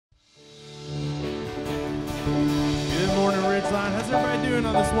Ridgeline. How's everybody doing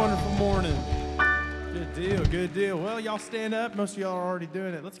on this wonderful morning? Good deal, good deal. Well, y'all stand up. Most of y'all are already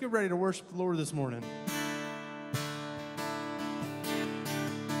doing it. Let's get ready to worship the Lord this morning.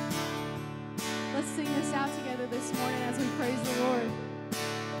 Let's sing this out together this morning as we praise the Lord.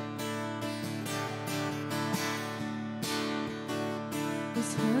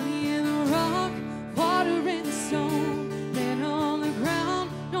 There's honey in the rock, water in the stone, man on the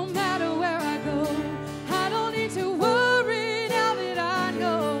ground, no matter where I go. I don't need to worry now that I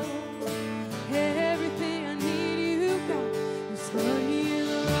know everything I need you got. There's honey in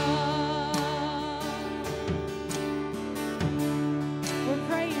the rock. We're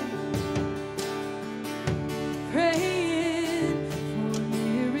praying for a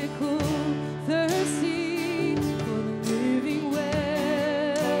miracle, thirsty for the living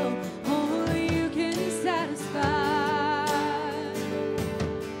well. Only you can satisfy.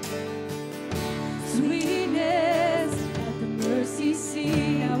 Sweetness at the mercy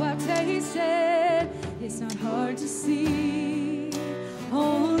seat. Now I've tasted, it's not hard to see.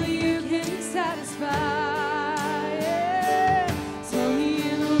 Only you can satisfy. Yeah. Slowly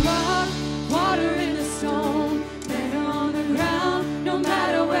in the rock, water in the stone, man on the ground, no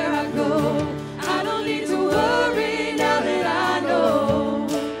matter where I go. I don't need to worry now that I know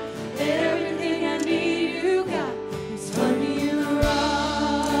everything I need you got. It's honey in the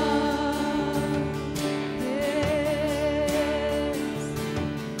rock. Yes.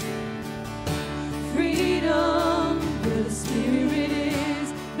 Freedom where the Spirit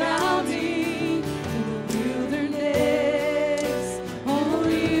is bounding in the wilderness.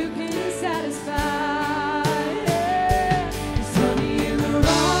 Only you can satisfy. Yeah. There's honey in the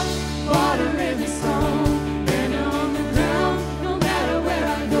rock, water in the stone, man on the ground, no matter where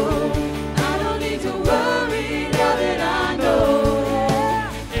I go. I don't need to worry now that I know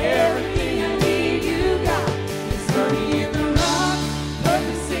everything I need you got. There's honey in the rock,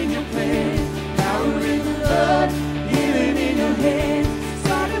 purpose in your plan, power in the blood, healing in your hands.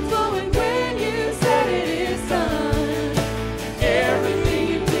 Started flowing when you said it is done. Everything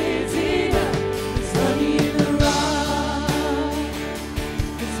you did's enough. There's honey in the rock.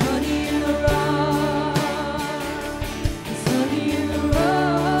 There's honey in the rock. There's honey in the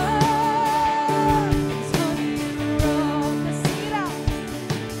rock. There's honey in the rock. Let's sing it out.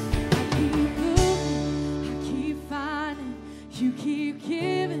 I keep looking, I keep finding, you keep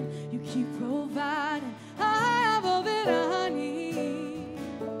giving, you keep providing. I have all that I need.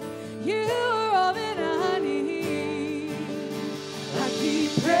 You are all that I need. I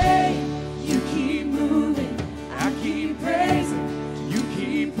keep praying, you keep moving. I keep praising, you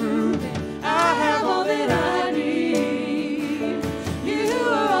keep proving. I have all that I need. You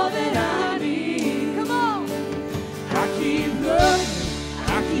are all that I need. Come on. I keep looking,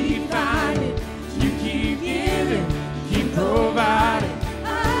 I keep finding, you keep giving, you keep providing. I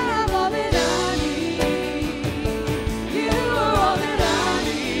have all that I need. You are all that I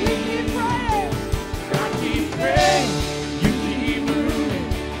need. We keep praying. I keep praying, you keep moving.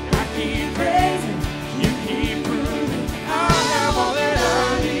 I keep praising, you keep proving. I have all that I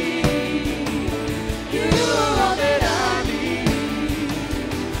need. You are all that I need.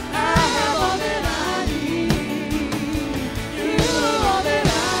 I have all that I need. You are all that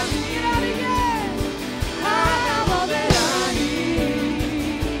I need. Get out again. I have all that I need.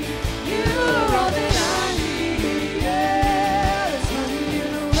 You are all that I need. Yeah. There's honey in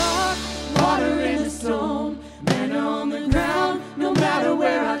the rock, water in the stone, man on the ground, no matter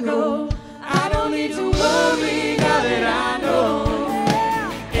where I go. I don't need to worry now that I know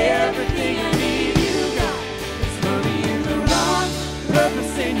everything I need you got. There's honey in the rock,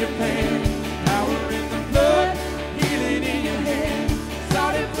 purpose in your plan, power in the blood, healing in your hand.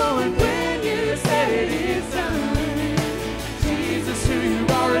 Started flowing when you said it is done. Jesus, who you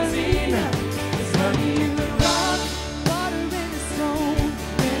are is enough. There's honey in the rock, water in the stone,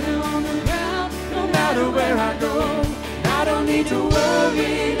 man on the ground, no matter where I go. I don't need to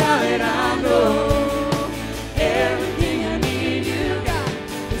worry now that I know everything I need you got.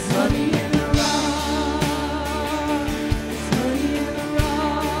 There's honey in the rock. There's honey in the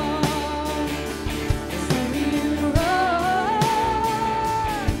rock. There's honey in the rock.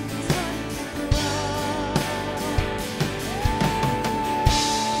 There's honey in the rock.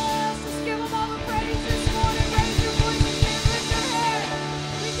 Yes, just give them all the praise this morning. Raise your voices and lift your hands.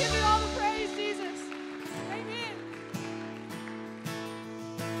 We give you all the praise, Jesus. Amen.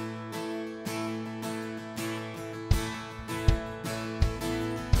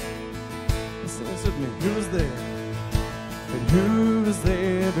 Say this with me. Who was there? And who was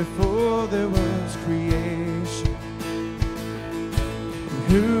there before there was creation? And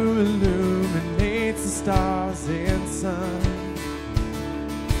who illuminates the stars and sun?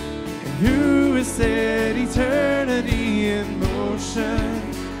 who has set eternity in motion.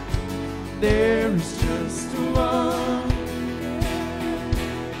 There is just one.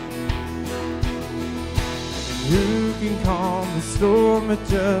 Who can calm the storm with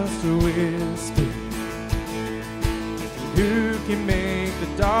just a whisper? Who can make the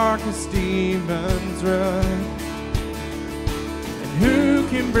darkest demons run? And who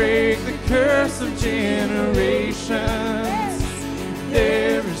can break the curse of generations?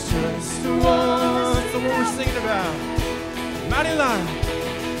 There is just one. That's what we're singing about. Mighty Lion.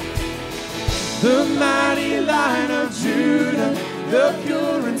 The mighty Lion of Judah, the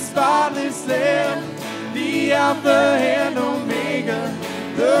pure and spotless Lamb, the Alpha and Omega,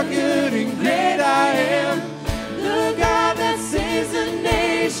 the good and great I am, the God that saves the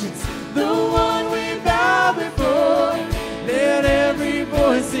nations, the one we bow before. Let every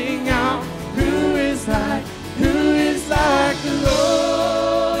voice sing out, who is like the Lord?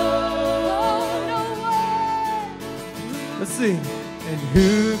 Let's sing. And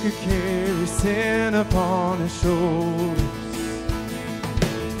who could carry sin upon his shoulders?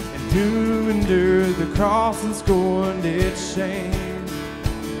 And who endured the cross and scorned its shame?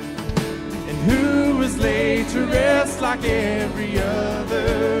 And who was laid to rest like every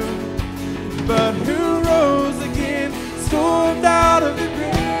other, but who rose again, stormed out of the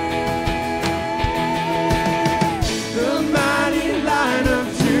grave? The mighty Lion of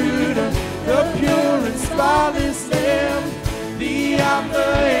Judah, the pure and spotless Lamb, the Alpha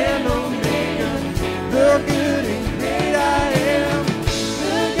and Omega, the good and great I am,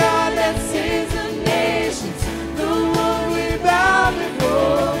 the God that saves the nations, the one we bow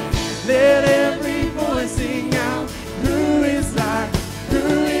before. Let every voice sing out, who is like the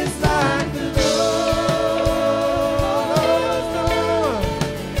Lord?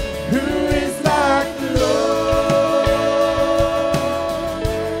 Who is like the Lord?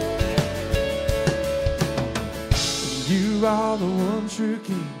 You are the one true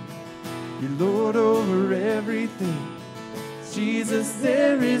King, you're Lord over everything. Jesus,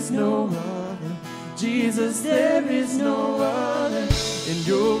 there is no other. Jesus, there is no other. And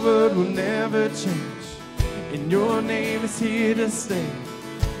your word will never change, and your name is here to stay.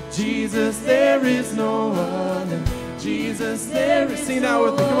 Jesus, there is no other. Jesus, there is. Sing that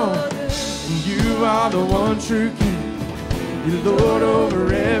with me, come on. And you are the one true King, you're Lord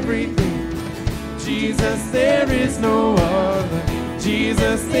over everything. Jesus, there is no other.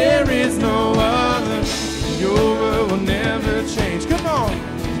 Jesus, there is no other. Your word will never change. Come on.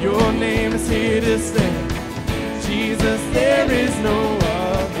 Your name is here to stay. Jesus, there is no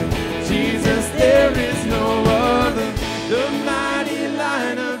other. Jesus, there is no other. The mighty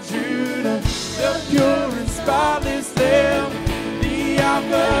Lion of Judah, the pure and spotless Lamb, the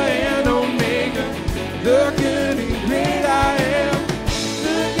Alpha and Omega, the good and great I am,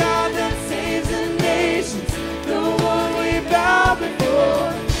 the God that saves the nations, the one we bow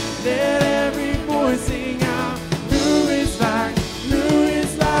before. Let every voice sing out, who is like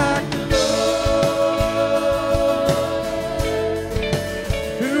the Lord?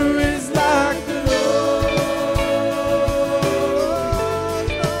 Who is like the Lord?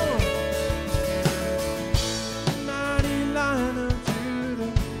 The mighty Lion of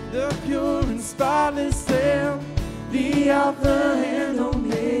Judah, the pure and spotless Lamb, the Alpha and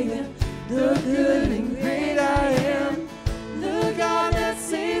Omega, the good and great I am, the God that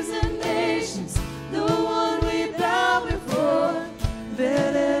saves the nations, the one we bow before.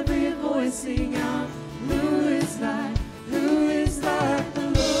 Let every voice sing out, who is like the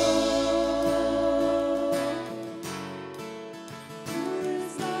Lord? Who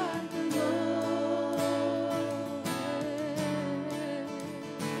is like the Lord?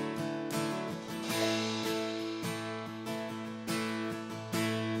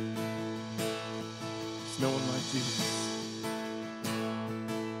 There's no one like Jesus.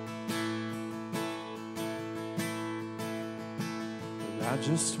 I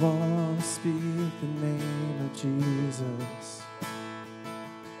just want to speak the name of Jesus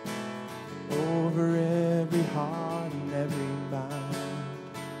over every heart and every mind,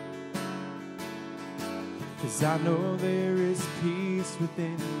 'cause I know there is peace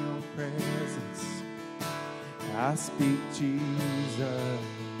within your presence. I speak Jesus.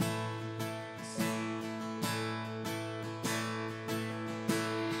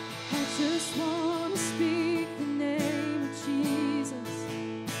 I just want to speak the name of Jesus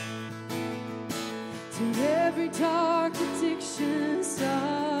till every dark addiction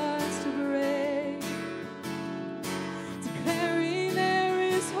starts to break, declaring there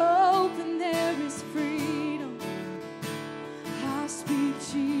is hope and there is freedom. I speak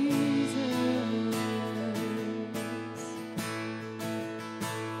Jesus.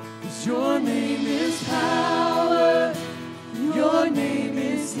 'Cause Your name is power. Your name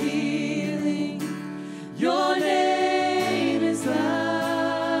is healing. Your name is life.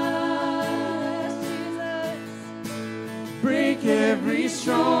 Break every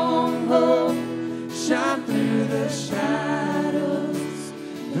stronghold. Shine through the shadows.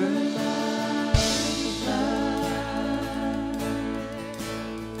 Burn like fire.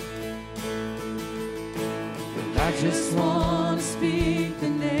 I just want to speak the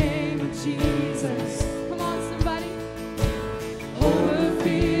name of Jesus. Come on, somebody. Over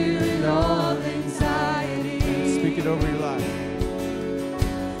fear and all anxiety. Speak it over your life.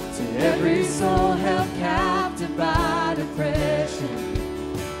 To every soul held captive by depression,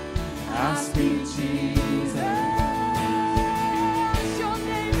 I speak Jesus. Your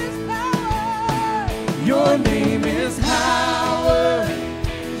name is power. Your name is power.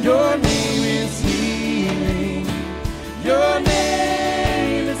 Your name is healing. Your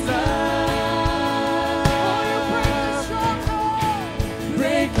name is life.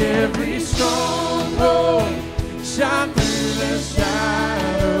 Break every stronghold. Shine through the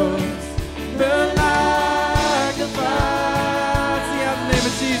shadows. Burn like a fire. Sing out the name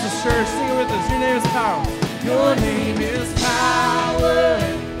of Jesus, church. Sing it with us. Your name is power. Your name is power.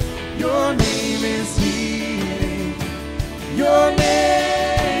 Your name is healing. Your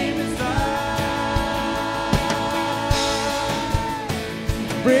name is life.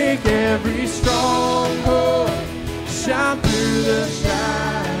 Break every stronghold. Shine through the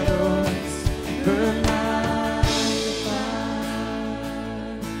shadows. Burn like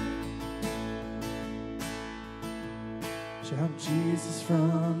fire. Shout Jesus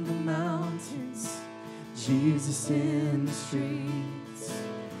from the mountains. Jesus in the streets.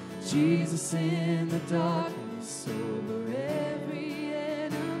 Jesus in the darkness over every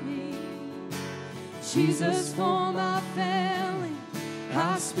enemy. Jesus for my family.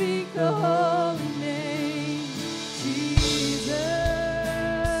 I speak the holy name. Jesus.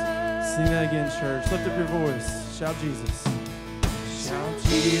 Sing that again, church. Lift up your voice. Shout Jesus. Shout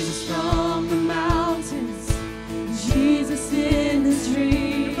Jesus from the mountains. Jesus in the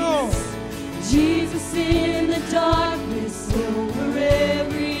streets. Jesus in the darkness over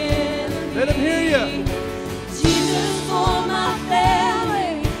every enemy. Let him hear you. Jesus for my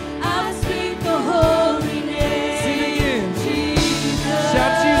family. I speak the holy name. Sing it again. Jesus.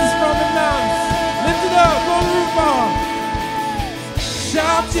 Shout Jesus from the mountains. Lift it up. One roof on.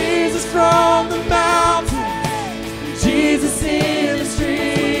 Shout Jesus from the mountains. Jesus in the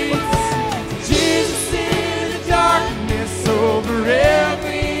streets. Jesus in the darkness over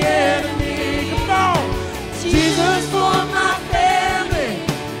every enemy. Jesus for my family,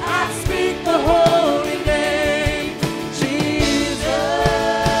 I speak the holy name, Jesus.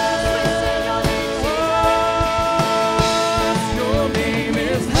 Your name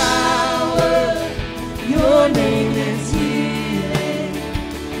is power, your name is healing,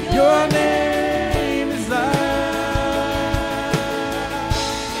 your name is life.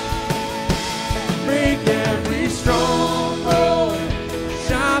 Break every stronghold,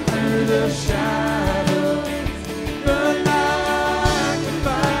 shine through the shadows.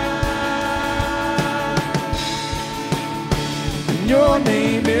 Your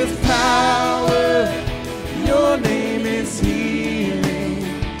name is power. Your name is healing.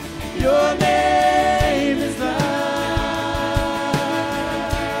 Your name is life.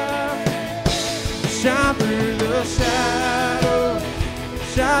 Shine through the shadows.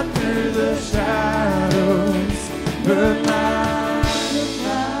 Shine through the shadows. Burn like a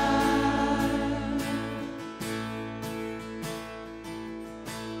fire.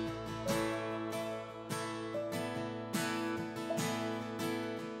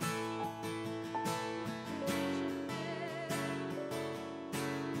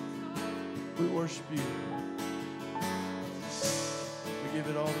 We worship you. We give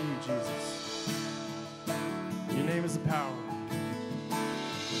it all to you, Jesus. Your name is the power.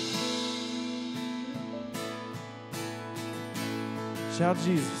 Shout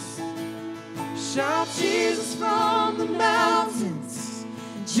Jesus. Shout Jesus from the mountains.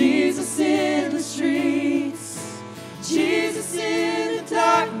 Jesus in the streets. Jesus in the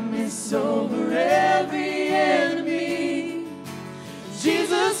darkness over every enemy.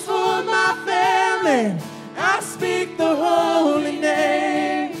 Jesus for my family, I speak the holy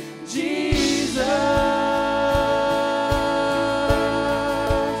name, Jesus.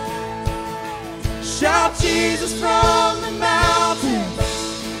 Shout Jesus from the mountains,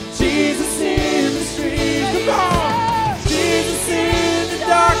 Jesus in the streets. Come on! Jesus in the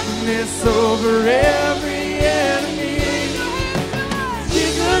darkness over every enemy.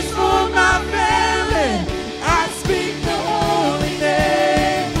 Jesus for my family, I speak the holy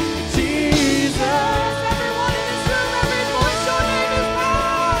name,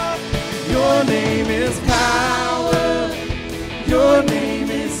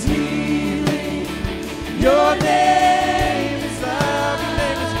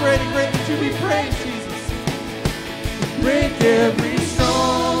 every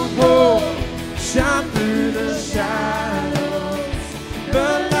stronghold, shine through the shadows,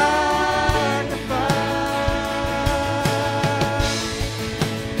 burn like a fire.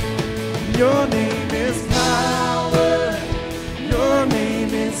 Your name is power, your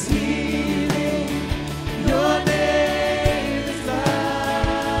name is healing, your name is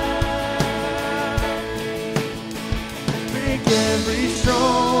life. Break every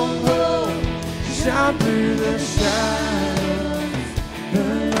stronghold, shine through the shadows,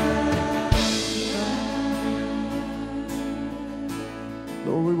 burn like fire.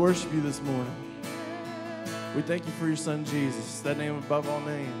 Lord, we worship you this morning. We thank you for your son, Jesus, that name above all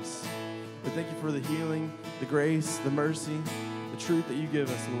names. We thank you for the healing, the grace, the mercy, the truth that you give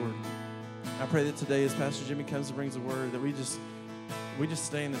us, Lord. I pray that today as Pastor Jimmy comes and brings a word, that we just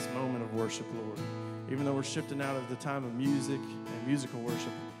stay in this moment of worship, Lord. Even though we're shifting out of the time of music and musical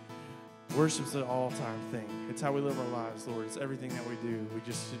worship, worship's an all-time thing. It's how we live our lives, Lord. It's everything that we do. We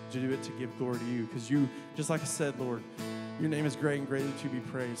just do it to give glory to you, because you, just like I said, Lord, your name is great and greatly to be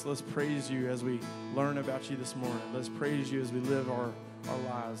praised. Let's praise you as we learn about you this morning. Let's praise you as we live our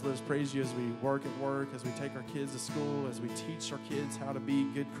lives. Let's praise you as we work at work, as we take our kids to school, as we teach our kids how to be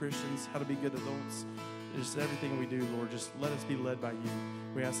good Christians, how to be good adults. Just everything we do, Lord, just let us be led by you.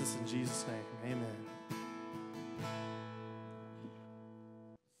 We ask this in Jesus' name. Amen.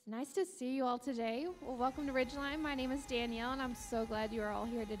 Nice to see you all today. Well, welcome to Ridgeline. My name is Danielle, and I'm so glad you are all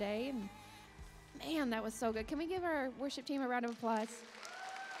here today. And man, that was so good. Can we give our worship team a round of applause?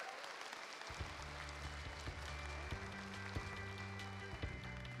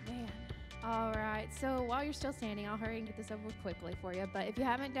 Man. All right. So while you're still standing, I'll hurry and get this over with quickly for you. But if you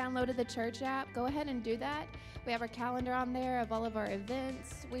haven't downloaded the church app, go ahead and do that. We have our calendar on there of all of our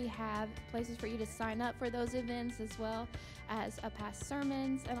events. We have places for you to sign up for those events, as well as past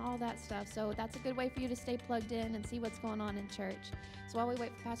sermons and all that stuff. So that's a good way for you to stay plugged in and see what's going on in church. So while we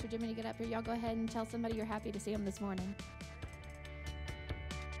wait for Pastor Jimmy to get up here, y'all go ahead and tell somebody you're happy to see him this morning.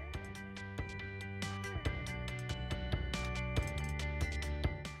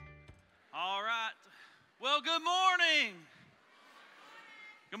 All right. Well, good morning.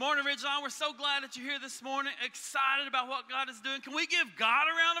 Good morning, Ridgeline. We're so glad that you're here this morning, excited about what God is doing. Can we give God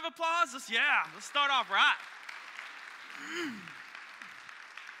a round of applause? Let's start off right.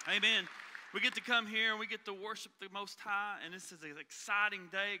 Amen. We get to come here and we get to worship the Most High, and this is an exciting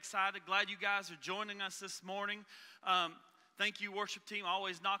day. Excited. Glad you guys are joining us this morning. Thank you, worship team,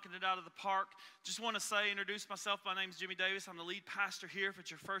 always knocking it out of the park. Just want to introduce myself. My name is Jimmy Davis. I'm the lead pastor here. If it's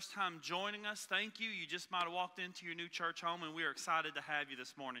your first time joining us, thank you. You just might have walked into your new church home, and we are excited to have you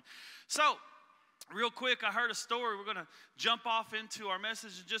this morning. So, real quick, I heard a story. We're going to jump off into our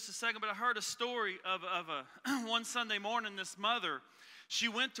message in just a second, but I heard a story of one Sunday morning, this mother, she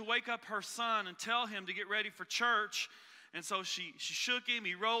went to wake up her son and tell him to get ready for church. And so she shook him.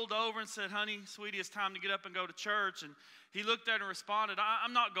 He rolled over and said, "Honey, sweetie, it's time to get up and go to church." And he looked at her and responded,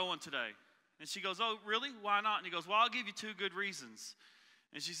 I'm not going today. And she goes, "Oh, really? Why not?" And he goes, "Well, I'll give you 2 good reasons."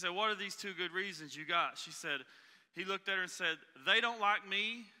 And she said, "What are these 2 good reasons you got?" She said, he looked at her and said, "They don't like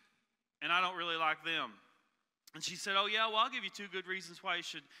me, and I don't really like them." And she said, "Oh, yeah, well, I'll give you 2 good reasons why you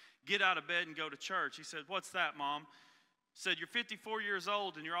should get out of bed and go to church." He said, "What's that, Mom?" Said, "You're 54 years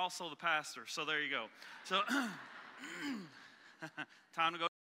old, and you're also the pastor." So there you go. So time to go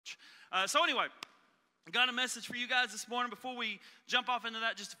to church. So anyway, I got a message for you guys this morning. Before we jump off into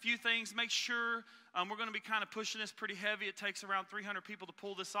that, just a few things. Make sure we're going to be kind of pushing this pretty heavy. It takes around 300 people to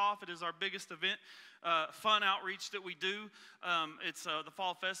pull this off. It is our biggest event, fun outreach that we do. It's the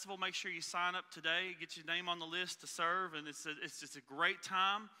Fall Festival. Make sure you sign up today. Get your name on the list to serve. And it's just a great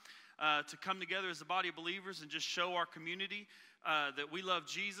time to come together as a body of believers and just show our community that we love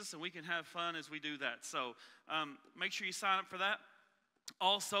Jesus and we can have fun as we do that. So make sure you sign up for that.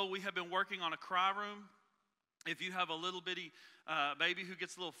 Also, we have been working on a cry room. If you have a little bitty baby who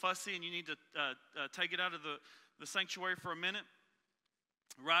gets a little fussy and you need to take it out of the sanctuary for a minute,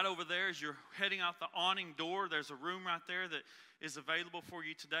 right over there as you're heading out the awning door, there's a room right there that is available for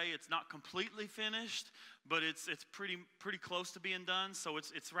you today. It's not completely finished, but it's pretty close to being done. So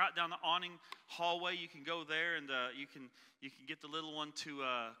it's right down the awning hallway. You can go there and you can get the little one to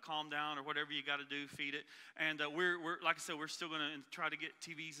calm down or whatever you got to do, feed it. And we're like I said, we're still going to try to get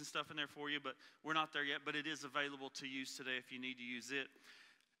TVs and stuff in there for you, but we're not there yet. But it is available to use today if you need to use it.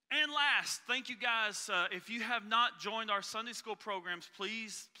 And last, thank you guys. If you have not joined our Sunday school programs,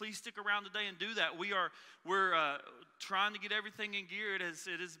 please stick around today and do that. We're trying to get everything in gear. It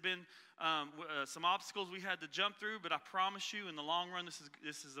has been some obstacles we had to jump through, but I promise you, in the long run, this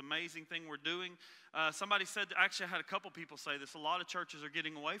is an amazing thing we're doing. Somebody said, actually, I had a couple people say this. A lot of churches are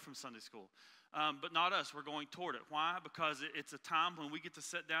getting away from Sunday school. but not us. We're going toward it. Why? Because it's a time when we get to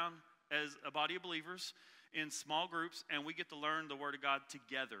sit down as a body of believers in small groups, and we get to learn the Word of God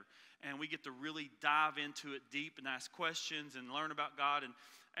together. And we get to really dive into it deep and ask questions and learn about God.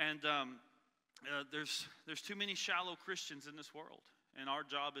 And there's too many shallow Christians in this world. And our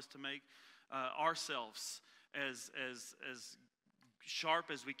job is to make ourselves as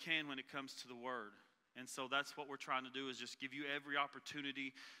sharp as we can when it comes to the Word. And so that's what we're trying to do, is just give you every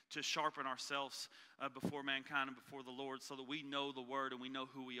opportunity to sharpen ourselves before mankind and before the Lord, so that we know the Word and we know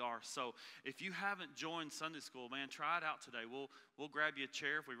who we are. So if you haven't joined Sunday school, man, try it out today. We'll grab you a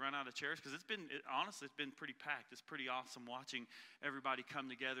chair if we run out of chairs, because honestly, it's been pretty packed. It's pretty awesome watching everybody come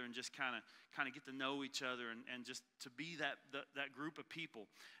together and just kind of get to know each other and just to be that group of people.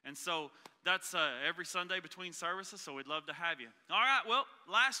 And so that's every Sunday between services, so we'd love to have you. All right, well,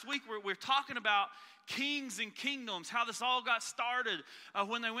 last week we're talking about kings and kingdoms, how this all got started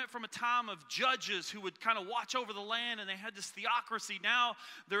when they went from a time of judges who would kind of watch over the land, and they had this theocracy. Now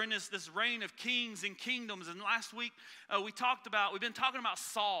they're in this reign of kings and kingdoms. And last week we've been talking about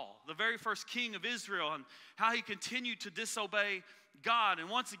Saul, the very first king of Israel, and how he continued to disobey God. And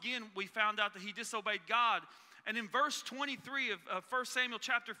once again, we found out that he disobeyed God. And in verse 23 of 1 Samuel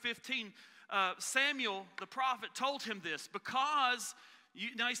chapter 15, Samuel, the prophet, told him this, because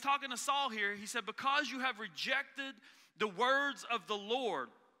now he's talking to Saul here. He said, because you have rejected the words of the Lord,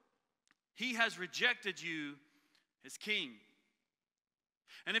 he has rejected you as king.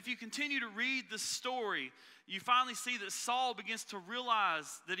 And if you continue to read the story, you finally see that Saul begins to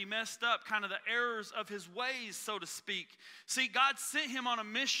realize that he messed up, kind of the errors of his ways, so to speak. See, God sent him on a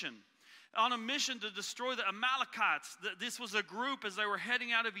mission to destroy the Amalekites. This was a group, as they were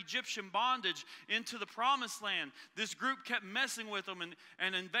heading out of Egyptian bondage into the promised land. This group kept messing with them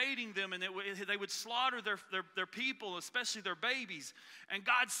and invading them, and they would slaughter their people, especially their babies. And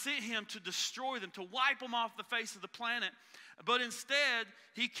God sent him to destroy them, to wipe them off the face of the planet. But instead,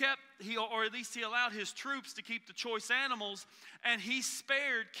 he allowed his troops to keep the choice animals, and he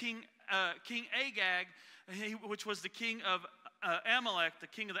spared King Agag, which was the king of Amalek, the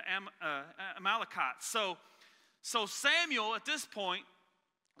king of the Amalekites. So Samuel at this point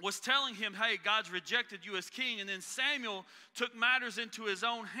was telling him, hey, God's rejected you as king. And then Samuel took matters into his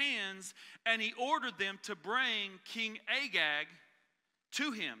own hands, and he ordered them to bring King Agag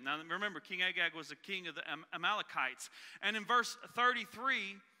to him. Now remember, King Agag was the king of the Amalekites. And in verse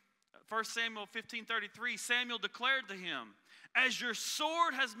 33, 1 Samuel 15:33, Samuel declared to him, as your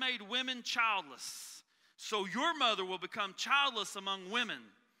sword has made women childless, so your mother will become childless among women.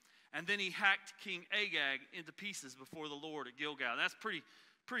 And then he hacked King Agag into pieces before the Lord at Gilgal. That's pretty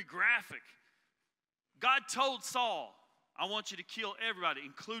graphic. God told Saul, I want you to kill everybody,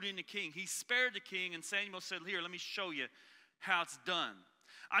 including the king. He spared the king, and Samuel said, here, let me show you how it's done.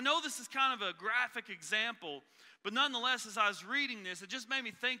 I know this is kind of a graphic example, but nonetheless, as I was reading this, it just made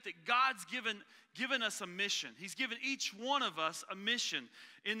me think that God's given us a mission. He's given each one of us a mission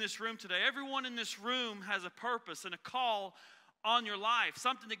in this room today. Everyone in this room has a purpose and a call on your life,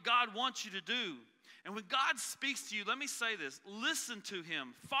 something that God wants you to do. And when God speaks to you, let me say this, listen to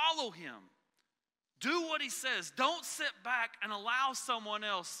him, follow him, do what he says. Don't sit back and allow someone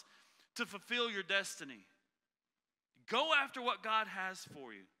else to fulfill your destiny. Go after what God has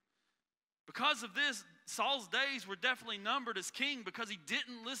for you. Because of this, Saul's days were definitely numbered as king, because he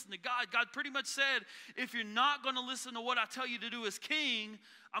didn't listen to God. God pretty much said, if you're not going to listen to what I tell you to do as king,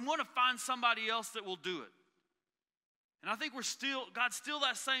 I'm going to find somebody else that will do it. And I think God's still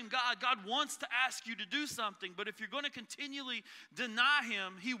that same God. God wants to ask you to do something, but if you're going to continually deny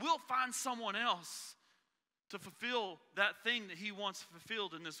him, he will find someone else to fulfill that thing that he wants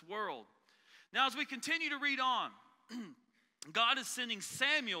fulfilled in this world. Now, as we continue to read on, God is sending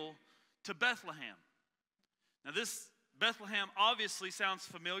Samuel to Bethlehem. Now, this Bethlehem obviously sounds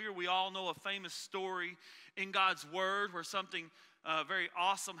familiar. We all know a famous story in God's Word where something very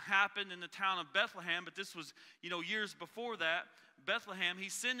awesome happened in the town of Bethlehem, but this was, years before that. Bethlehem,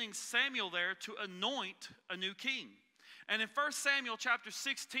 he's sending Samuel there to anoint a new king. And in 1 Samuel chapter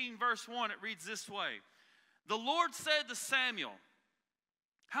 16, verse 1, it reads this way. The Lord said to Samuel,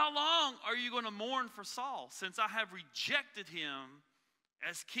 how long are you going to mourn for Saul, since I have rejected him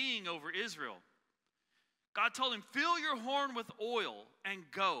as king over Israel? God told him, fill your horn with oil and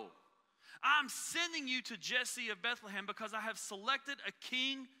go. I'm sending you to Jesse of Bethlehem because I have selected a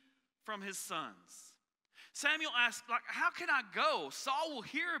king from his sons. Samuel asked, how can I go? Saul will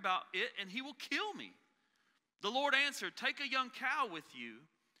hear about it and he will kill me. The Lord answered, take a young cow with you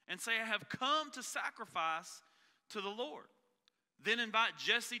and say, I have come to sacrifice to the Lord. Then invite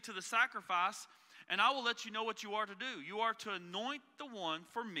Jesse to the sacrifice, and I will let you know what you are to do. You are to anoint the one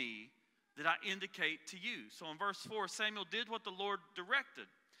for me that I indicate to you. So in verse 4, Samuel did what the Lord directed.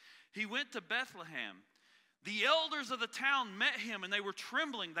 He went to Bethlehem. The elders of the town met him, and they were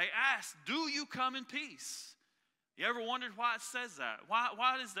trembling. They asked, "Do you come in peace?" You ever wondered why it says that?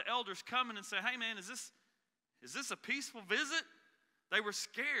 Why does the elders come in and say, "Hey man, is this a peaceful visit?" They were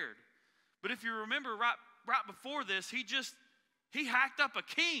scared. But if you remember right before this, he hacked up a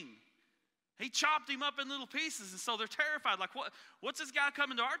king. He chopped him up in little pieces, and so they're terrified. Like, what's this guy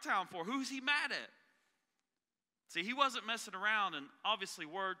coming to our town for? Who's he mad at? See, he wasn't messing around, and obviously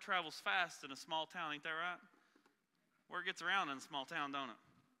word travels fast in a small town, ain't that right? Word gets around in a small town, don't it?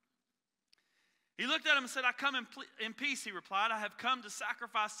 He looked at him and said, "I come in peace," he replied. "I have come to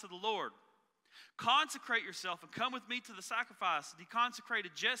sacrifice to the Lord. Consecrate yourself and come with me to the sacrifice." And he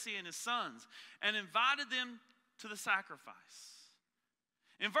consecrated Jesse and his sons and invited them to the sacrifice.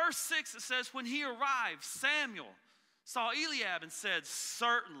 In verse 6 it says, when he arrived, Samuel saw Eliab and said,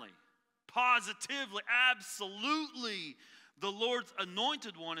 "Certainly, positively, absolutely, the Lord's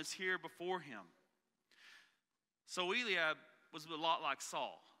anointed one is here before him." So Eliab was a lot like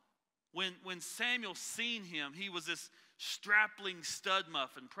Saul. When Samuel seen him, he was this strapling stud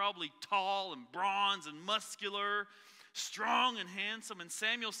muffin, probably tall and bronze and muscular, strong and handsome. And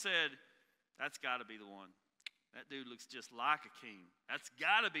Samuel said, "That's got to be the one. That dude looks just like a king. That's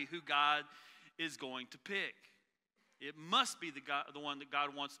got to be who God is going to pick. It must be the one that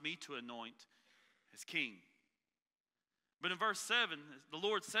God wants me to anoint as king." But in verse 7, the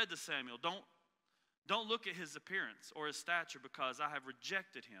Lord said to Samuel, Don't look at his appearance or his stature, because I have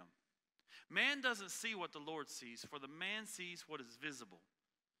rejected him. Man doesn't see what the Lord sees, for the man sees what is visible,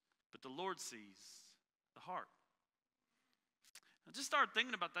 but the Lord sees the heart. I just started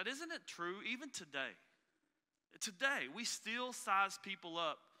thinking about that. Isn't it true even today? Today, we still size people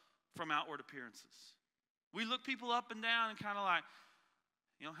up from outward appearances. We look people up and down and kind of like,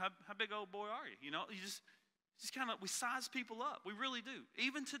 how big old boy are you? You just kind of, we size people up. We really do,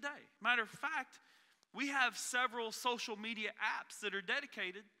 even today. Matter of fact, we have several social media apps that are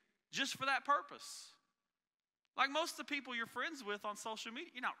dedicated just for that purpose. Like most of the people you're friends with on social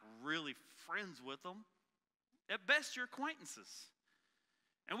media, you're not really friends with them. At best, you're acquaintances.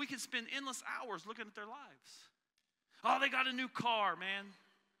 And we can spend endless hours looking at their lives. "Oh, they got a new car, man.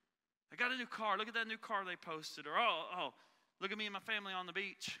 They got a new car. Look at that new car they posted." Or, oh, look at me and my family on the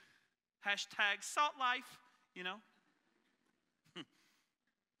beach. Hashtag salt life,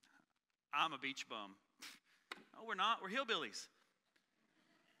 I'm a beach bum. No, we're not. We're hillbillies.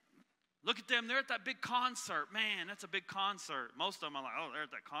 Look at them. They're at that big concert. Man, that's a big concert. Most of them are like, "Oh, they're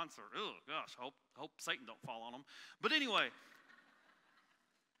at that concert. Oh, gosh, hope Satan don't fall on them." But anyway,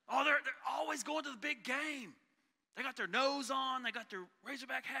 they're always going to the big game. They got their nose on. They got their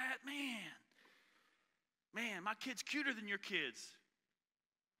Razorback hat. Man, my kid's cuter than your kids.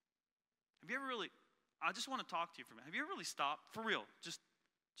 Have you ever really, I just want to talk to you for a minute. Have you ever really stopped, for real, just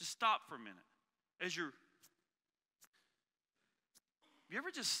stop for a minute. Have you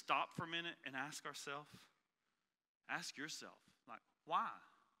ever just stopped for a minute and ask yourself, like, why?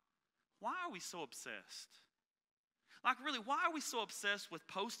 Why are we so obsessed? Like, really, why are we so obsessed with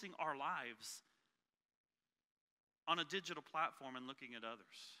posting our lives on a digital platform and looking at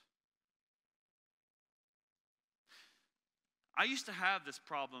others? I used to have this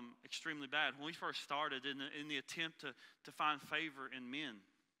problem extremely bad when we first started in the attempt to find favor in men.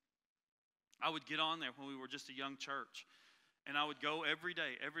 I would get on there when we were just a young church, and I would go every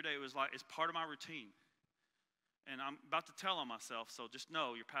day. Every day, it was like, it's part of my routine. And I'm about to tell on myself, so just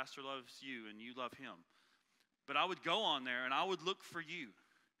know your pastor loves you and you love him. But I would go on there and I would look for you.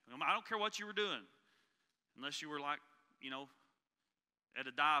 I don't care what you were doing, unless you were like, at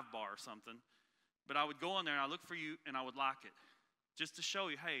a dive bar or something. But I would go on there and I look for you and I would like it, just to show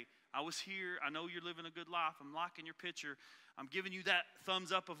you, hey, I was here. I know you're living a good life. I'm liking your picture. I'm giving you that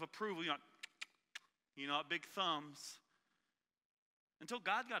thumbs up of approval. Big thumbs. Until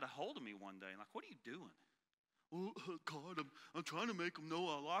God got a hold of me one day. Like, what are you doing? "Oh, God, I'm trying to make them know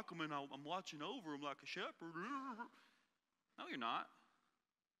I like them, and I'm watching over them like a shepherd." No, you're not.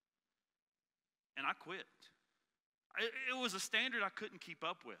 And I quit. It was a standard I couldn't keep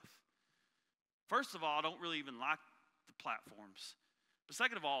up with. First of all, I don't really even like the platforms. But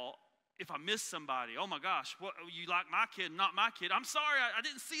second of all, if I miss somebody, oh my gosh, what, you like my kid, not my kid. I'm sorry, I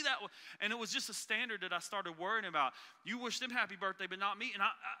didn't see that. And it was just a standard that I started worrying about. You wish them happy birthday, but not me. And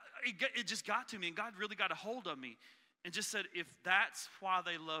it just got to me, and God really got a hold of me and just said, if that's why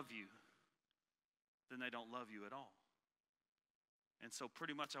they love you, then they don't love you at all. And so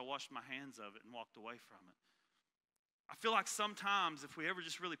pretty much I washed my hands of it and walked away from it. I feel like sometimes if we ever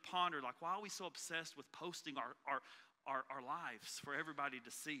just really ponder, like, why are we so obsessed with posting our lives for everybody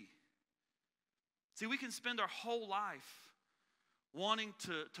to see? See, we can spend our whole life wanting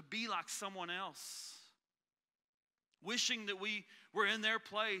to be like someone else, wishing that we were in their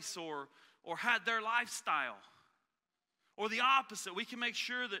place or had their lifestyle. Or the opposite, we can make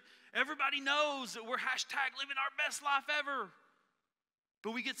sure that everybody knows that we're hashtag living our best life ever.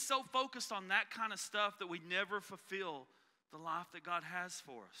 But we get so focused on that kind of stuff that we never fulfill the life that God has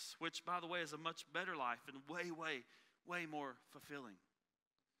for us, which, by the way, is a much better life and way, way, way more fulfilling.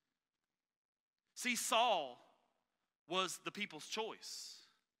 See, Saul was the people's choice.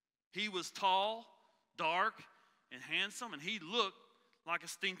 He was tall, dark, and handsome, and he looked like a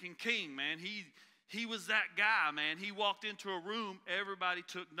stinking king, man. He was that guy, man. He walked into a room, everybody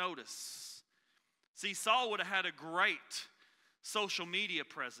took notice. See, Saul would have had a great social media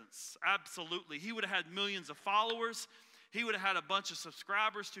presence, absolutely. He would have had millions of followers. He would have had a bunch of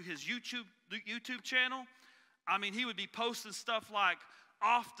subscribers to his YouTube channel. I mean, he would be posting stuff like,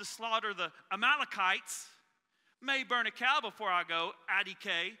 off to slaughter the Amalekites, may burn a cow before I go,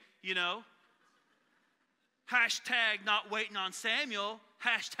 IDK, you know. Hashtag not waiting on Samuel,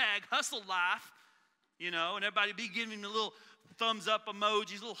 hashtag hustle life, you know, and everybody be giving him the little thumbs up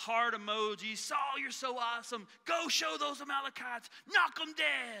emojis, little heart emojis. Saul, you're so awesome. Go show those Amalekites. Knock them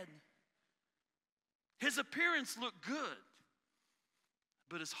dead. His appearance looked good,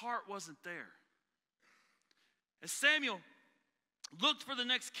 but his heart wasn't there. As Samuel looked for the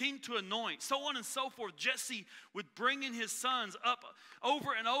next king to anoint, so on and so forth, Jesse would bring in his sons up over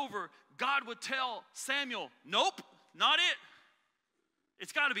and over. God would tell Samuel, nope, not it.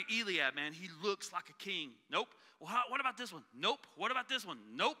 It's got to be Eliab, man. He looks like a king. Nope. Well, what about this one? Nope. What about this one?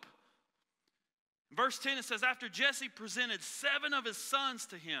 Nope. In verse 10, it says, after Jesse presented 7 of his sons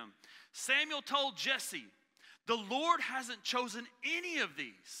to him, Samuel told Jesse, the Lord hasn't chosen any of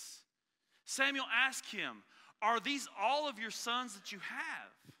these. Samuel asked him, are these all of your sons that you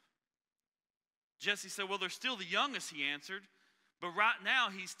have? Jesse said, well, they're still the youngest, he answered, but right now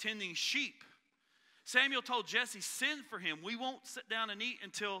he's tending sheep. Samuel told Jesse, send for him. We won't sit down and eat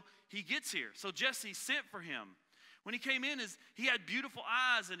until he gets here. So Jesse sent for him. When he came in, he had beautiful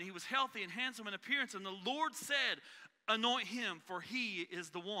eyes and he was healthy and handsome in appearance. And the Lord said, anoint him, for he is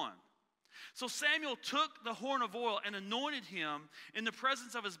the one. So Samuel took the horn of oil and anointed him in the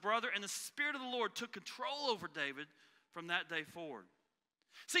presence of his brother, and the Spirit of the Lord took control over David from that day forward.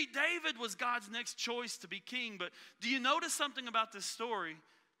 See, David was God's next choice to be king, but do you notice something about this story?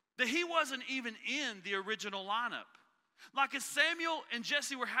 That he wasn't even in the original lineup. Like as Samuel and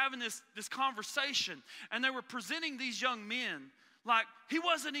Jesse were having this conversation, and they were presenting these young men, like he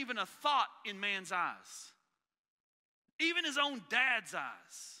wasn't even a thought in man's eyes. Even his own dad's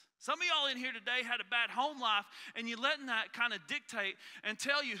eyes. Some of y'all in here today had a bad home life, and you're letting that kind of dictate and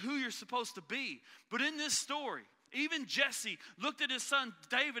tell you who you're supposed to be. But in this story, even Jesse looked at his son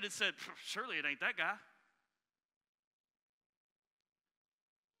David and said, surely it ain't that guy.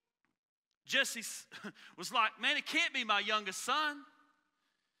 Jesse was like, man, it can't be my youngest son.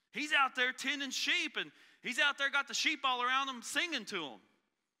 He's out there tending sheep, and he's out there got the sheep all around him singing to him.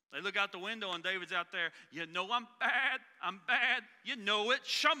 They look out the window, and David's out there. You know I'm bad. You know it.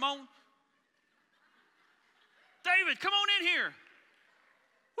 Come on. David, come on in here.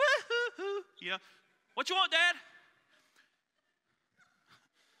 Woo-hoo-hoo. Yeah. What you want, Dad?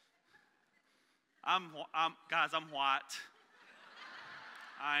 Guys, I'm white.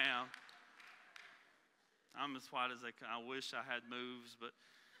 I am. I'm as white as they can. I wish I had moves, but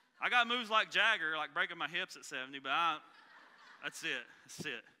I got moves like Jagger, like breaking my hips at 70, but that's it. That's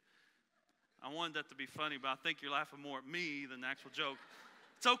it. I wanted that to be funny, but I think you're laughing more at me than the actual joke.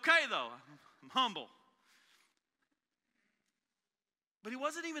 It's okay, though. I'm humble. But he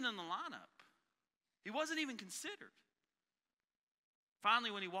wasn't even in the lineup. He wasn't even considered. Finally,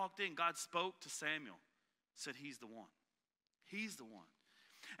 when he walked in, God spoke to Samuel, said, he's the one. He's the one.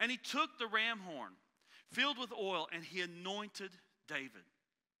 And he took the ram horn filled with oil, and he anointed David.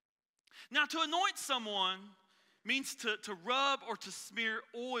 Now, to anoint someone means to rub or to smear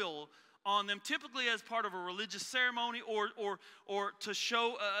oil on them, typically as part of a religious ceremony or to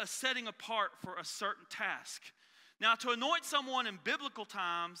show a setting apart for a certain task. Now, to anoint someone in biblical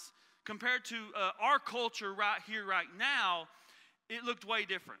times compared to our culture right here, right now, it looked way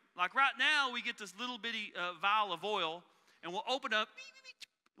different. Like right now, we get this little bitty vial of oil, and we'll open up,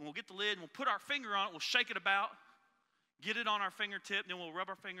 and we'll get the lid, and we'll put our finger on it, we'll shake it about, get it on our fingertip, and then we'll rub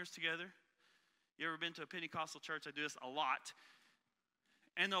our fingers together. You ever been to a Pentecostal church? They do this a lot.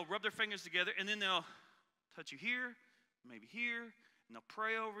 And they'll rub their fingers together, and then they'll touch you here, maybe here, and they'll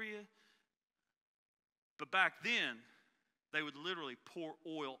pray over you. But back then, they would literally pour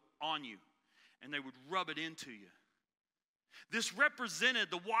oil on you, and they would rub it into you. This represented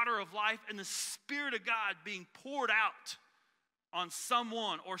the water of life and the Spirit of God being poured out on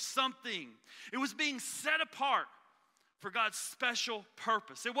someone or something. It was being set apart for God's special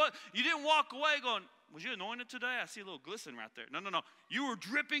purpose. You didn't walk away going, was you anointed today? I see a little glisten right there. No. You were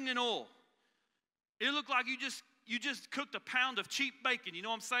dripping in oil. It looked like you just cooked a pound of cheap bacon. You know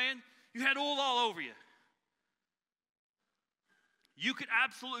what I'm saying? You had oil all over you. You could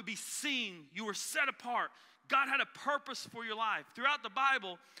absolutely be seen. You were set apart. God had a purpose for your life. Throughout the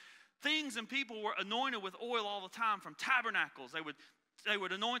Bible, things and people were anointed with oil all the time, from tabernacles. They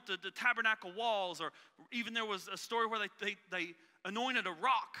would anoint the tabernacle walls, or even there was a story where they anointed a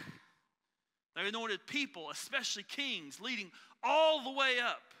rock. They anointed people, especially kings, leading all the way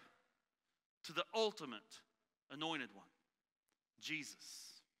up to the ultimate anointed one, Jesus.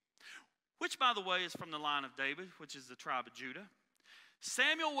 Which, by the way, is from the line of David, which is the tribe of Judah.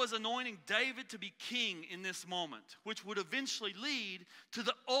 Samuel was anointing David to be king in this moment, which would eventually lead to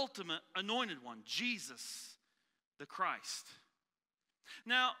the ultimate anointed one, Jesus, the Christ.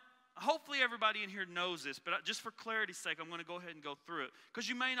 Now, hopefully everybody in here knows this, but just for clarity's sake, I'm going to go ahead and go through it. Because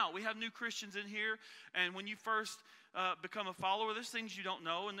you may not. We have new Christians in here, and when you first become a follower, there's things you don't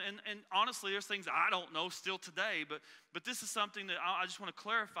know, and honestly, there's things I don't know still today, but this is something that I just want to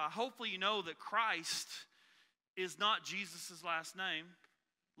clarify. Hopefully you know that Christ is not Jesus' last name.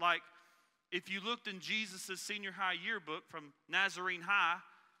 Like, if you looked in Jesus' senior high yearbook from Nazarene High,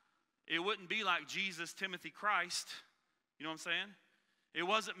 it wouldn't be like Jesus, Timothy, Christ. You know what I'm saying? It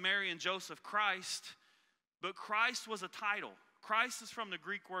wasn't Mary and Joseph Christ, but Christ was a title. Christ is from the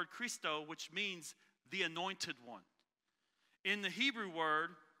Greek word Christo, which means the anointed one. In the Hebrew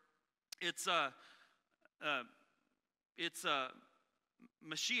word, it's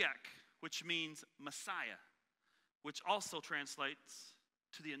Mashiach, which means Messiah, which also translates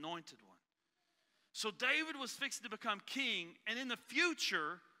to the anointed one. So David was fixing to become king, and in the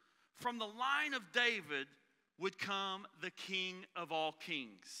future, from the line of David would come the King of all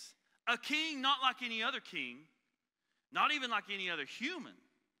kings. A king not like any other king, not even like any other human,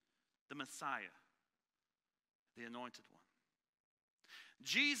 the Messiah, the anointed one.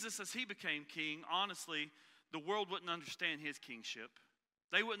 Jesus, as he became king, honestly, the world wouldn't understand his kingship.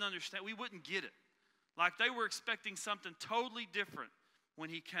 They wouldn't understand. We wouldn't get it. Like, they were expecting something totally different when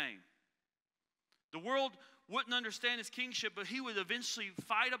he came. The world wouldn't understand his kingship, but he would eventually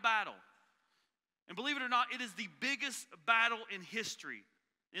fight a battle. And believe it or not, it is the biggest battle in history.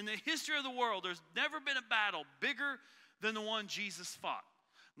 In the history of the world, there's never been a battle bigger than the one Jesus fought.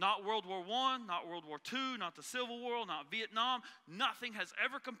 Not World War I, not World War II, not the Civil War, not Vietnam. Nothing has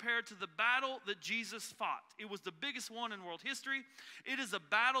ever compared to the battle that Jesus fought. It was the biggest one in world history. It is a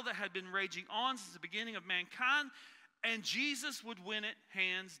battle that had been raging on since the beginning of mankind, and Jesus would win it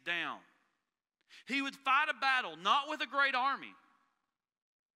hands down. He would fight a battle, not with a great army,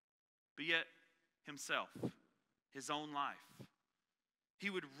 but yet himself, his own life. He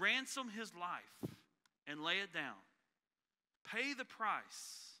would ransom his life and lay it down. Pay the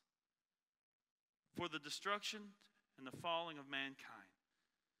price for the destruction and the falling of mankind,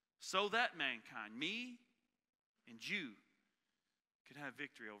 so that mankind, me and you, could have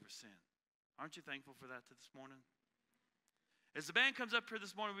victory over sin. Aren't you thankful for that this morning? As the band comes up here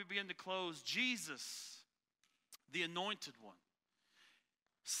this morning, we begin to close. Jesus, the anointed one,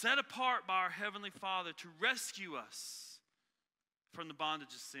 set apart by our Heavenly Father to rescue us from the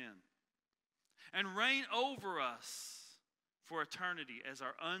bondage of sin and reign over us for eternity as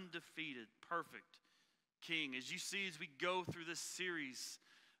our undefeated, perfect King. As you see, as we go through this series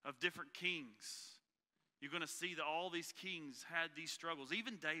of different kings, you're going to see that all these kings had these struggles.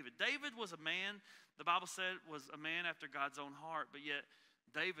 Even David. David was a man, the Bible said, was a man after God's own heart, but yet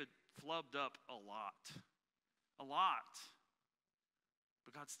David flubbed up a lot. A lot.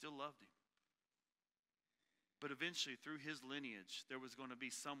 But God still loved him. But eventually, through his lineage, there was going to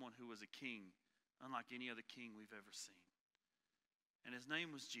be someone who was a king, unlike any other king we've ever seen. And his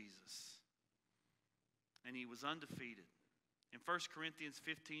name was Jesus. And he was undefeated. In 1 Corinthians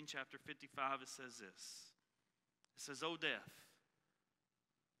 15, chapter 55, it says this. It says, "O death,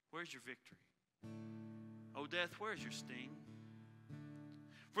 where's your victory? O death, where's your sting?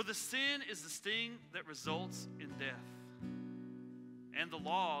 For the sin is the sting that results in death. And the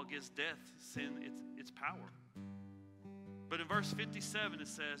law gives death, sin, its power." But in verse 57, it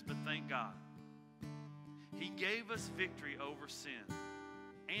says, "But thank God, He gave us victory over sin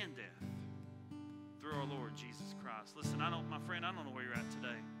and death through our Lord Jesus Christ." Listen, my friend, I don't know where you're at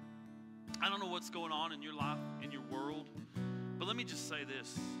today. I don't know what's going on in your life, in your world. But let me just say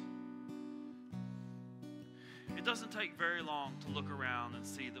this. It doesn't take very long to look around and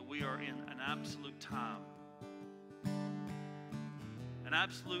see that we are in an absolute time an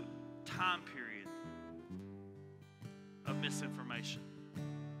absolute time period of misinformation,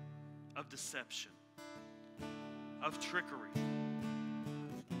 of deception, of trickery.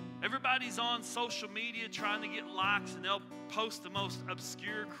 Everybody's on social media trying to get likes, and they'll post the most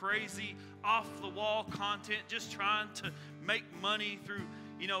obscure, crazy, off-the-wall content, just trying to make money through,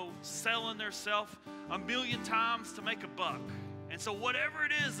 selling theirself a million times to make a buck. And so whatever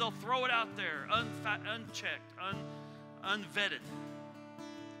it is, they'll throw it out there, unchecked, unvetted.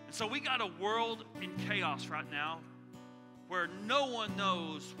 And so we got a world in chaos right now where no one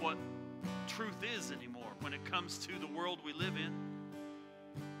knows what truth is anymore when it comes to the world we live in.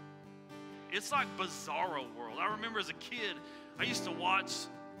 It's like bizarro world. I remember as a kid, I used to watch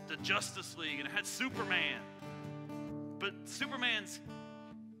the Justice League, and it had Superman. But Superman's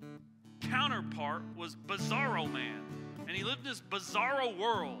counterpart was Bizarro Man. And he lived in this bizarro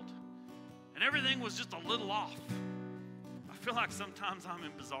world. And everything was just a little off. I feel like sometimes I'm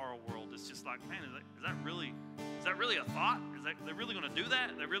in bizarro world. It's just like, man, is that really a thought? They're really going to do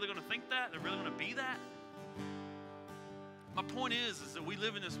that? They're really going to think that? They're really going to be that? My point is that we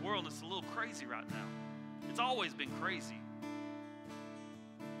live in this world and it's a little crazy right now. It's always been crazy.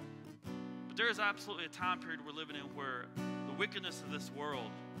 But there is absolutely a time period we're living in where the wickedness of this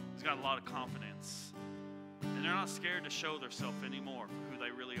world has got a lot of confidence. And they're not scared to show themselves anymore for who they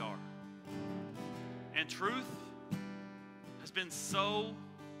really are. And truth has been so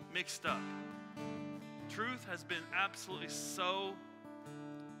mixed up. Truth has been absolutely so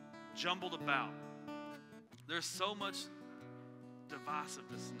jumbled about. There's so much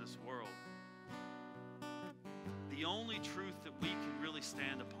divisiveness in this world. The only truth that we can really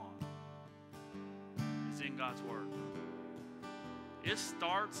stand upon is in God's Word. It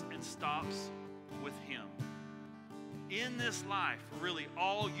starts and stops with Him. In this life, really,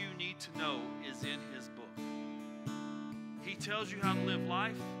 all you need to know is in His book. He tells you how to live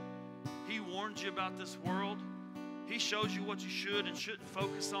life. He warns you about this world. He shows you what you should and shouldn't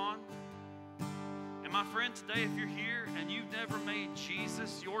focus on. And my friend, today, if you're here and you've never made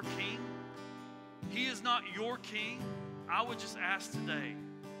Jesus your King, He is not your King, I would just ask today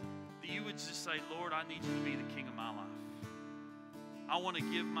that you would just say, Lord, I need you to be the King of my life. I want to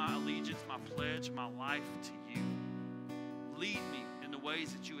give my allegiance, my pledge, my life to you. Lead me in the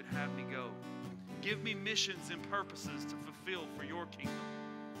ways that you would have me go. Give me missions and purposes to fulfill for your kingdom.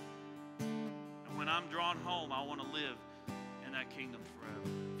 And when I'm drawn home, I want to live in that kingdom forever.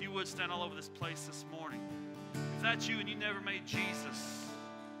 If you would stand all over this place this morning. If that's you and you never made Jesus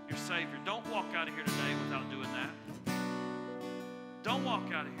your Savior, don't walk out of here today without doing that. Don't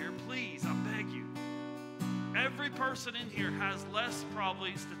walk out of here, please, I beg you. Every person in here has less,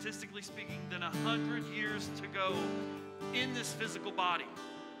 probably statistically speaking, than 100 years to go in this physical body.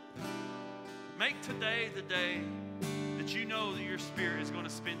 Make today the day that you know that your spirit is going to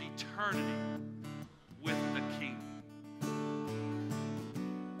spend eternity with the King.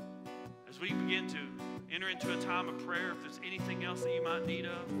 As we begin to enter into a time of prayer, if there's anything else that you might need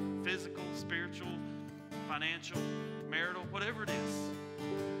of, physical, spiritual, financial, marital, whatever it is,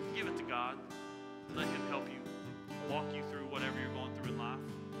 give it to God. Let Him help you, walk you through whatever you're going through in life.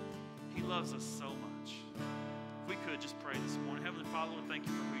 He loves us so much. If we could just pray this morning. Heavenly Father, Lord, thank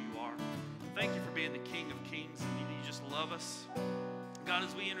you for who you are. Thank you for being the King of Kings, and you just love us. God,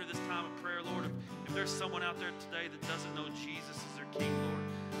 as we enter this time of prayer, Lord, if there's someone out there today that doesn't know Jesus as their King, Lord,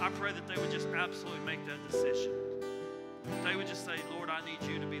 I pray that they would just absolutely make that decision. They would just say, Lord, I need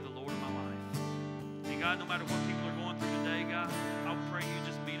you to be the Lord of my life. And God, no matter what people are going through today, God, I pray you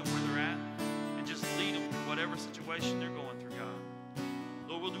just meet them where they're at and just lead them through whatever situation they're going through, God.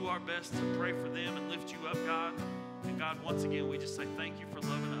 Lord, we'll do our best to pray for them and lift you up, God. And God, once again, we just say thank you for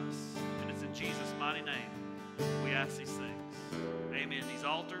loving us. And it's in Jesus' mighty name we ask these things. Amen. These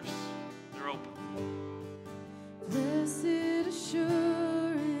altars, they're open. Blessed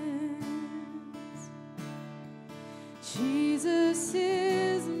assurance, Jesus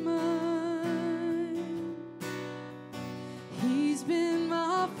is mine. He's been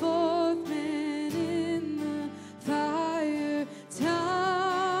my fourth man in the fire,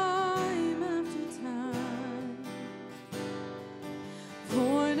 time after time.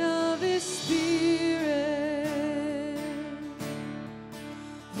 Born of His Spirit,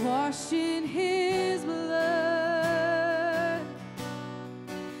 washed in His blood,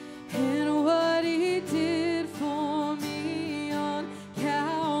 and what He did for me on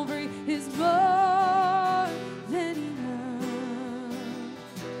Calvary is more than enough.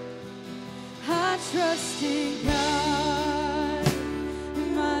 I trust in God,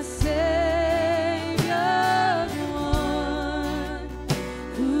 my Savior, the one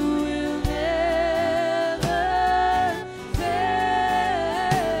who will never fail.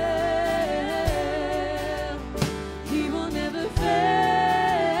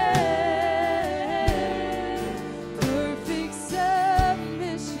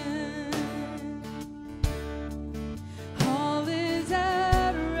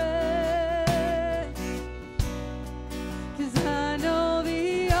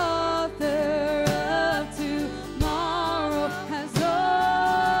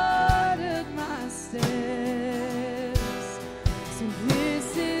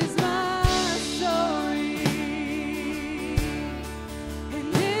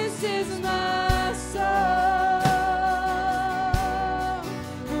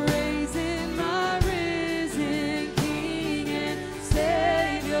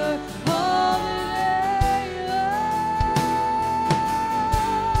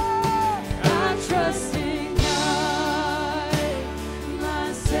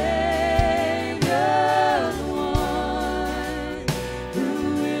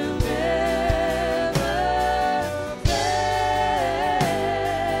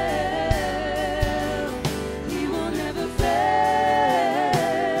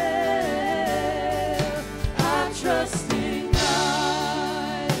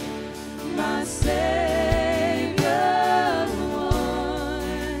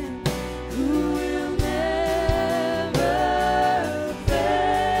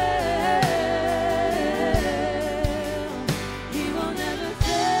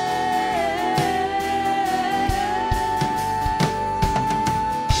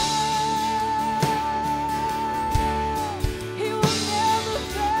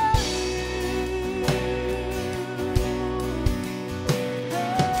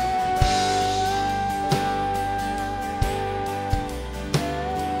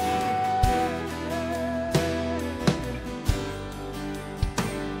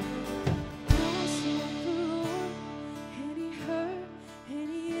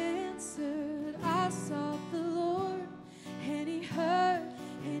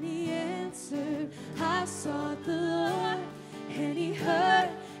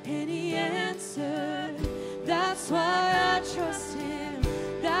 and He answered. That's why I trust Him.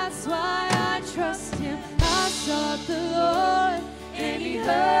 That's why I trust Him. I sought the Lord, and He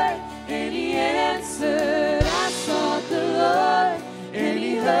heard, and He answered. I sought the Lord, and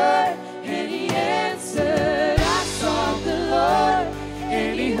He heard, and He answered. I sought the Lord,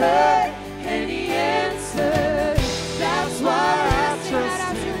 and He heard, and He answered. That's why I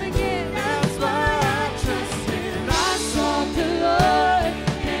trust Him. That's why I trust Him. I sought the Lord,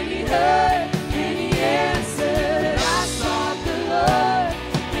 and He heard, and He answered. I sought the Lord,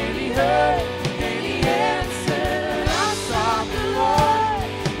 and He heard, and He answered. I sought the Lord,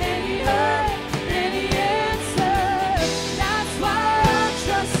 and He heard, and He answered. That's why I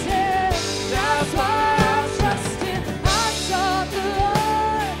trust Him. That's why I trust Him. I sought the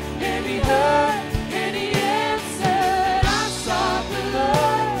Lord, and He heard, and He answered. I sought the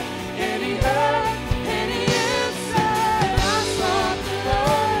Lord, and He heard, and He answered. I sought the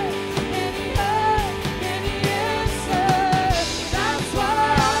Lord, and He heard, and He answered. That's why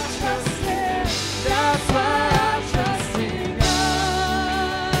I trust Him. That's why I trust in God,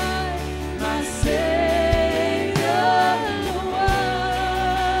 my Savior, the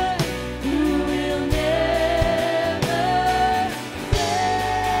one who will never fail.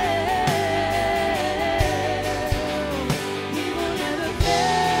 He will never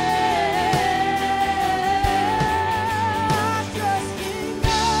fail. I trust in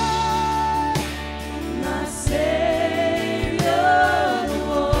God, my Savior, the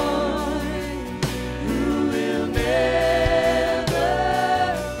one who will never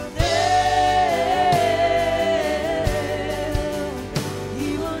fail. He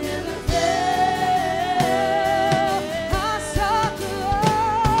will never fail. I sought the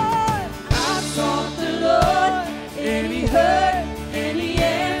Lord. I sought the Lord, and He heard, and He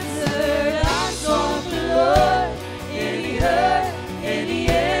answered. I sought the Lord, and He heard, and He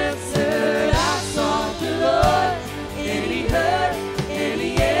answered. I sought the Lord, and He heard, and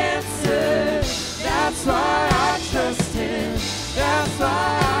He answered. That's why I trust Him. That's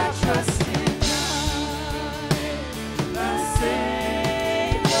why I trust in God, my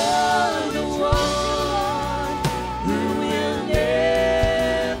Savior, the one who will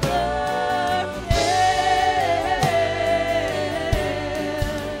never fail.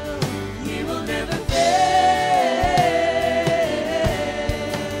 He will never fail.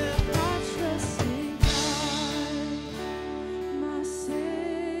 I trust in God, my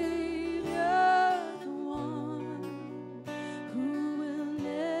Savior, the one who will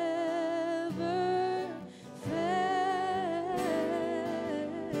never fail.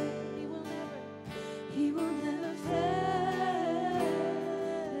 He will never fail.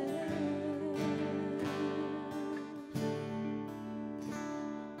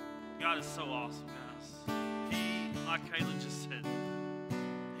 God is so awesome, guys. He, like Caitlin just said,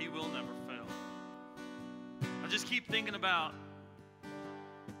 He will never fail. I just keep thinking about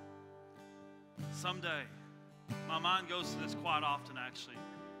someday. My mind goes to this quite often, actually.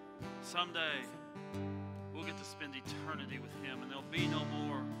 Someday, we'll get to spend eternity with Him, and there'll be no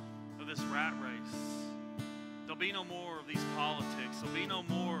more of this rat race. There'll be no more of these politics. There'll be no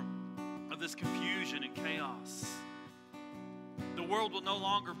more of this confusion and chaos. The world will no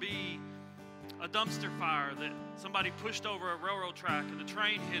longer be a dumpster fire that somebody pushed over a railroad track and the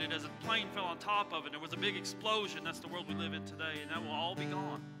train hit it as a plane fell on top of it. There was a big explosion. That's the world we live in today, and that will all be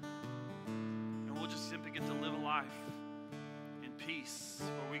gone. And we'll just simply get to live a life in peace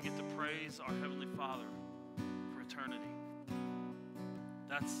where we get to praise our Heavenly Father for eternity.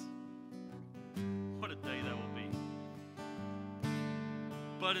 That's what a day that will be.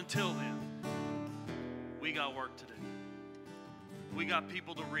 But until then, we got work to do. We got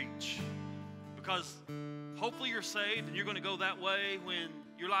people to reach. Because hopefully you're saved and you're going to go that way when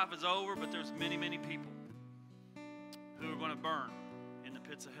your life is over, but there's many, many people who are going to burn in the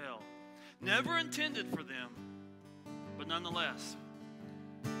pits of hell. Never intended for them, but nonetheless,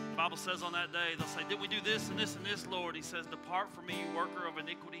 the Bible says on that day, they'll say, did we do this and this and this, Lord? He says, depart from me, you worker of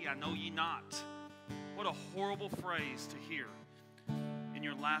iniquity, I know ye not. What a horrible phrase to hear in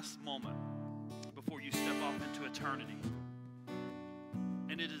your last moment before you step off into eternity.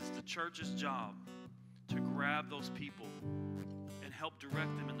 And it is the church's job to grab those people and help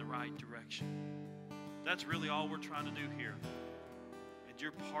direct them in the right direction. That's really all we're trying to do here. And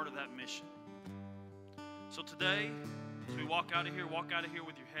you're part of that mission. So today, as we walk out of here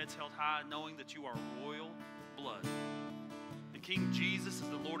with your heads held high, knowing that you are royal blood. The King Jesus is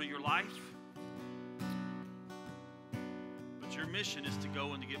the Lord of your life. But your mission is to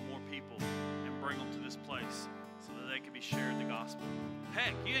go and to get more people and bring them to this place so that they can be shared the gospel.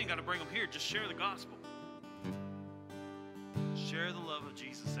 Heck, you ain't got to bring them here. Just share the gospel. Share the love love of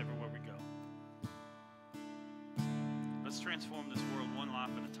Jesus everywhere we go. Let's transform this world one life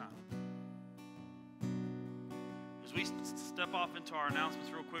at a time. As we step off into our announcements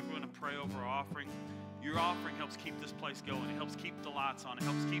real quick, we're going to pray over our offering. Your offering helps keep this place going. It helps keep the lights on. It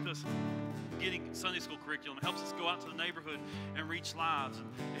helps keep us getting Sunday school curriculum. It helps us go out to the neighborhood and reach lives. And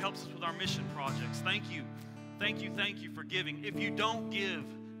it helps us with our mission projects. Thank you. Thank you, thank you for giving. If you don't give,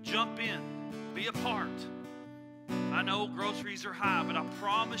 jump in. Be a part. I know groceries are high, but I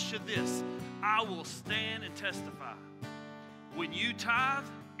promise you this. I will stand and testify. When you tithe,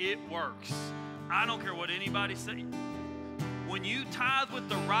 it works. I don't care what anybody says. When you tithe with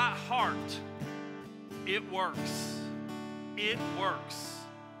the right heart, it works. It works.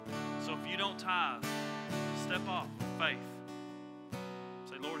 So if you don't tithe, step off in faith.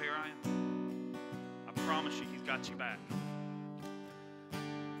 Say, Lord, here I am. I promise you, He's got you back.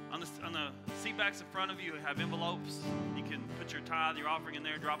 On the seat backs in front of you have envelopes. You can put your tithe, your offering in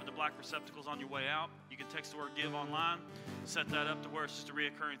there, drop it in the black receptacles on your way out. You can text the word give online. Set that up to where it's just a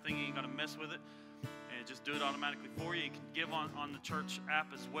reoccurring thing. You ain't got to mess with it. And just do it automatically for you. You can give on the church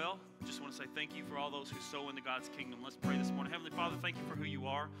app as well. Just want to say thank you for all those who sow into God's kingdom. Let's pray this morning. Heavenly Father, thank you for who you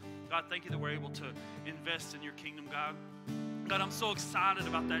are. God, thank you that we're able to invest in your kingdom, God. God, I'm so excited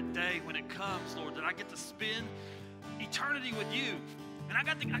about that day when it comes, Lord, that I get to spend eternity with you. And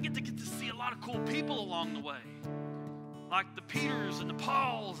I get to see a lot of cool people along the way. Like the Peters and the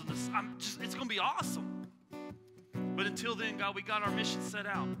Pauls. And it's going to be awesome. But until then, God, we got our mission set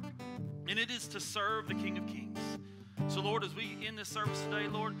out. And it is to serve the King of Kings. So, Lord, as we end this service today,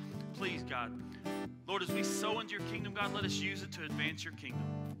 Lord, please, God, Lord, as we sow into your kingdom, God, let us use it to advance your kingdom.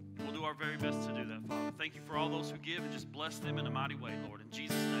 We'll do our very best to do that, Father. Thank you for all those who give, and just bless them in a mighty way, Lord. In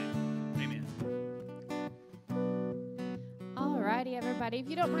Jesus' name, amen. All righty, everybody. If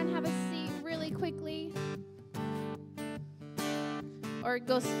you don't mind, have a seat really quickly. Or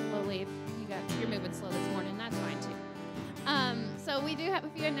go slowly if you're moving slow this morning. That's fine, too. So we do have a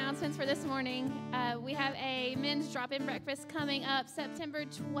few announcements for this morning. We have a men's drop-in breakfast coming up September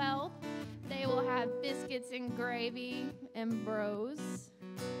 12th. They will have biscuits and gravy and bros.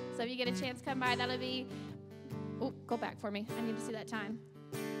 So if you get a chance, come by. That'll be... Oh, go back for me. I need to see that time.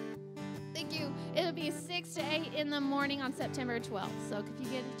 Thank you. It'll be 6 to 8 in the morning on September 12th. So if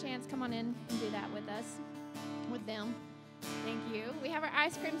you get a chance, come on in and do that with us, with them. Thank you. We have our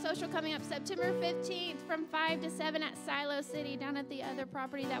ice cream social coming up September 15th from 5 to 7 at Silo City down at the other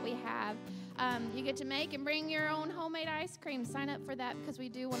property that we have. You get to make and bring your own homemade ice cream. Sign up for that because we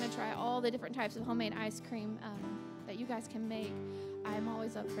do want to try all the different types of homemade ice cream that you guys can make. I'm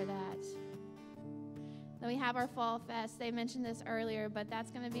always up for that. Then we have our Fall Fest. They mentioned this earlier, but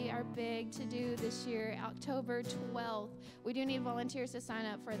that's going to be our big to-do this year, October 12th. We do need volunteers to sign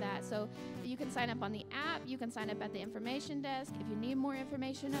up for that. So you can sign up on the app. You can sign up at the information desk. If you need more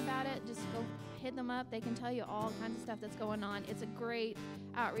information about it, just go hit them up. They can tell you all kinds of stuff that's going on. It's a great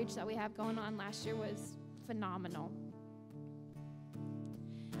outreach that we have going on. Last year was phenomenal.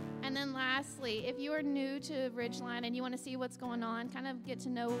 And then lastly, if you are new to Ridgeline and you want to see what's going on, kind of get to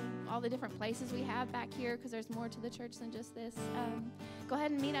know all the different places we have back here because there's more to the church than just this, go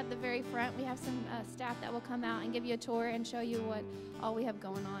ahead and meet at the very front. We have some staff that will come out and give you a tour and show you what all we have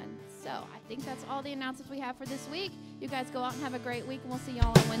going on. So I think that's all the announcements we have for this week. You guys go out and have a great week, and we'll see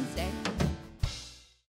y'all on Wednesday.